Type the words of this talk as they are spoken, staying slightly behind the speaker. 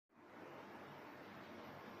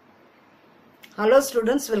Hello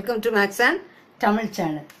students, welcome to Max and Tamil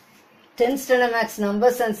channel. 10th standard Max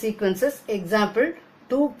numbers and sequences. Example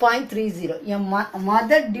 2.30. A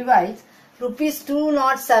mother divides rupees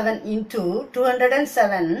 207 into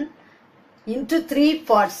 207 into 3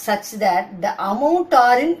 parts such that the amount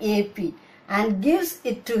are in AP and gives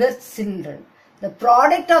it to her children. The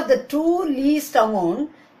product of the two least amount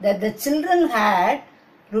that the children had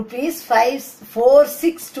rupees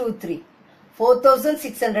 4623.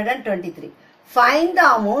 4623. Find the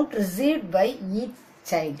amount received by each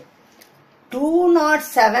child.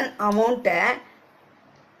 207 amount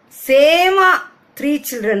same 3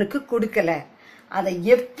 childrenக்கு கொடுக்கல. அதை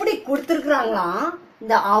எப்படி கொடுத்திருக்காங்களா?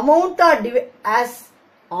 இந்த amount as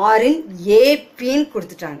are in AP ன்னு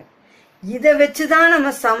கொடுத்துட்டாங்க. இதை வச்சு தான் நம்ம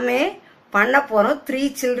சம்மே பண்ண போறோம். 3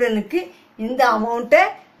 childrenக்கு இந்த amount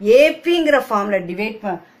APங்கிற ஃபார்ம்ல டிவைட்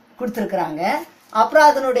கொடுத்திருக்காங்க. அப்புறம்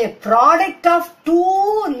அதனுடைய product of two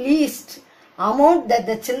least amount that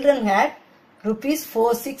the children had rupees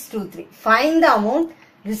 4623. Find the amount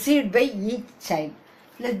received by each child.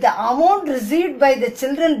 Let the amount received by the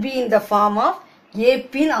children be in the form of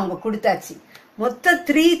AP ன்னு அவங்க கொடுத்தாச்சு. மொத்த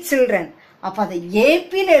 3 children. அப்ப அதை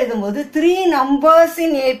AP ல எழுதும்போது 3 numbers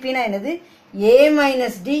in AP னா என்னது? A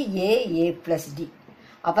minus D, A plus D.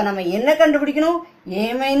 அப்ப நம்ம என்ன கண்டுபிடிக்கணும்? A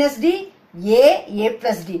minus D, A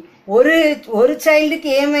plus D. ஒரு சைல்டுக்கு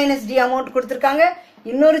A minus D amount கொடுத்திருக்காங்க.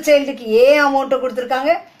 இன்னொரு சைல்டுக்கு A amount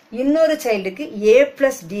கொடுத்திருக்காங்க. இன்னொரு சைல்டுக்கு A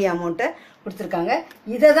plus D amount கொடுத்திருக்காங்க.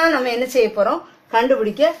 இதை தான் நம்ம என்ன செய்ய போறோம்?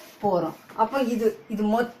 கண்டுபிடிக்க போறோம். அப்ப இது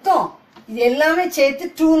மொத்தம் இது எல்லாமே சேர்த்து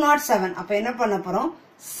 207. அப்ப என்ன பண்ண போறோம்?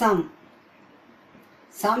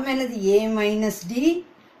 சம் என்னது? A minus D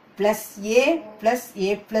plus A plus A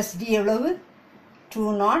plus D எவ்வளவு?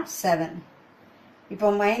 207. இப்போ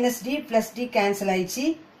minus D plus D cancel ஆயிடுச்சு.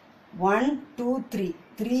 1, 2, 3.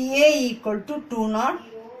 3A equal to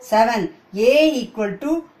 207. A equal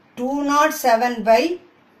to 207 by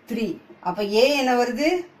 3. அப்ப A என்ன வருது?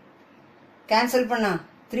 cancel பண்ணா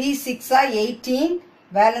 3 6 18,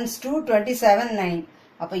 balance 2 27 9.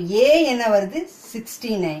 அப்ப A என்ன வருது?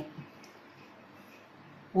 69.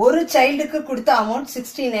 ஒரு சைல்டுக்கு கொடுத்த அமௌண்ட்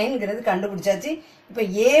 69ங்கிறது கண்டுபிடிச்சாச்சு. இப்ப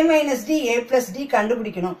A minus D, A plus D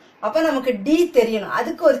கண்டுபிடிக்கணும். அப்ப நமக்கு D தெரியணும்.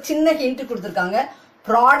 அதுக்கு ஒரு சின்ன ஹிண்ட் கொடுத்திருக்காங்க.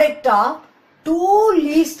 Product of two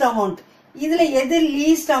least amount. இதுல எது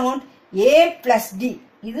least amount? A plus D.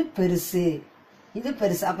 இது பெருசு.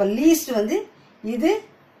 அப்ப least வந்து இது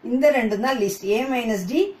இந்த ரெண்டும் தான் least. A minus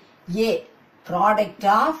D, A. Product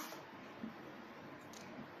of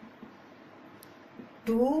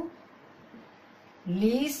two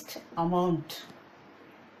least amount.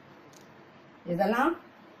 இதெல்லாம்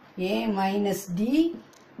A minus D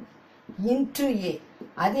into A.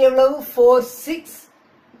 அது எவ்வளவு?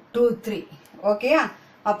 4623. ஓகேயா?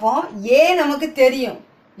 அப்போ A நமக்கு தெரியும்.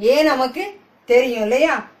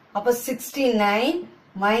 இல்லையா? அப்ப 69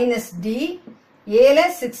 minus D. Aல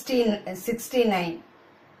 69.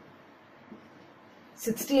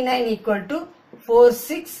 69 equal to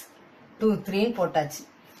 4623 போட்டாச்சு.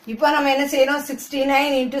 இப்போ நம்ம என்ன செய்யறோம்?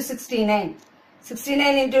 69 into 69.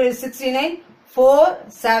 69 into 69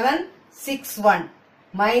 4761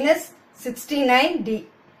 minus 69D.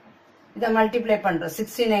 இதை மல்டிப்ளை பண்றோம்.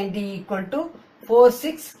 69D equal to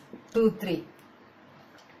 4623.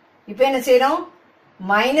 இப்போ என்ன செய்யறோம்?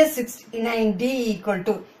 minus 69D equal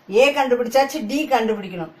to A கண்டுபிடிச்சாச்சு, D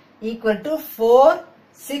கண்டுபிடிக்கணும். equal to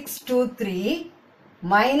 4623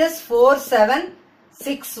 minus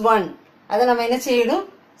 4761. அதை நம்ம என்ன செய்யணும்?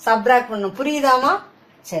 சப்ராக்ட் பண்ணணும். புரியுதாமா?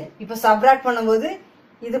 சரி, இப்போ சப்ராக்ட் பண்ணும்போது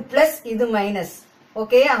இது பிளஸ் இது மைனஸ்.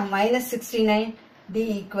 ஓகேயா? minus 69D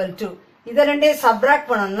equal to இதை ரெண்டே சப்ராக்ட்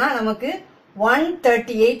பண்ணோம்னா நமக்கு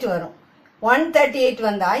 138 வரும். 138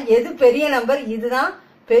 வந்தா எது பெரிய நம்பர்? இதுதான்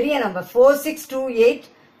பெரிய நம்பர். 4628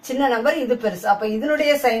 சின்ன நம்பர், இது பெருசு. அப்ப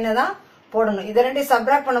இதனுடைய சைனை தான் போடணும். இதை ரெண்டே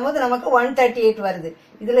சப்ராக்ட் பண்ணும்போது நமக்கு 138 வருது.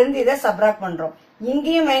 இதுல இருந்து இதை சப்ராக்ட் பண்றோம்.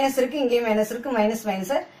 இங்கேயும் மைனஸ் இருக்கு, இங்கேயும் மைனஸ் இருக்கு. மைனஸ்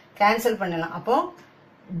கேன்சல் பண்ணலாம். அப்போ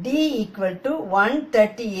D equal to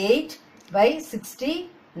 138 by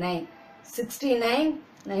 69. 69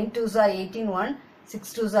 9 2s are 18, 1 6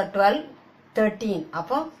 2s are 12, 13.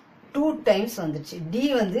 அப்போ 2 times வந்துச்சு. D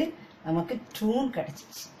வந்து நமக்கு 2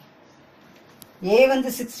 கிடைச்சிச்சு. A வந்து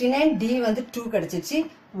 69, D வந்து 2 கிடைச்சிச்சு.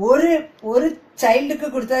 ஒரு சைல்டுக்கு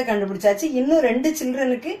கொடுத்ததை கண்டுபிடிச்சாச்சு. இன்னும் 2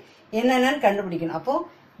 சில்ட்ரனுக்கு என்னென்னு கண்டுபிடிக்கணும். அப்போ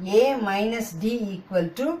A minus D equal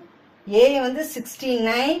to A வந்து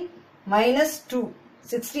 69 minus 2.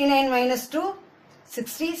 69 minus 2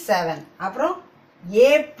 67. அப்புறம் A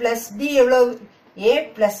plus D எவ்வளவு? A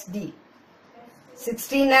plus D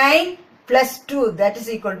 69 plus 2 that is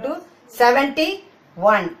equal to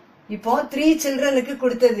 71. இப்போ 3 childrenக்கு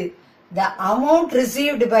கொடுத்தது. The amount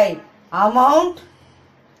received by amount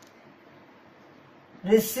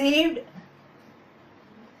received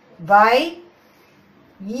by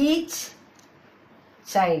each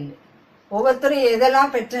child. ஒவ்வொருத்தரும்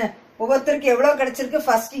எதெல்லாம் பெற்ற ஒவ்வொருத்தருக்கு எவ்வளவு கிடைச்சிருக்கு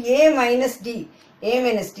first a minus d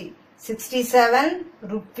 67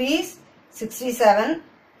 rupees 67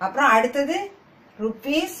 அப்புறம் அடுத்தது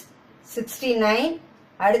rupees 69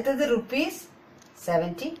 அடுத்தது rupees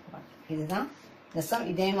 71 இதுதான் இந்த சம்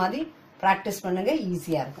இதே மாதிரி பிராக்டிஸ் பண்ணுங்க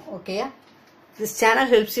ஈஸியா இருக்கும் ஓகேயா This channel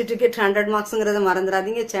helps you to get 100 marks ங்கறத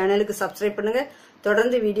மறந்துடாதீங்க சேனலுக்கு சப்ஸ்கிரைப் பண்ணுங்க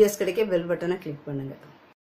தொடர்ந்து வீடியோஸ் கிடைக்க பெல் பட்டனை கிளிக் பண்ணுங்க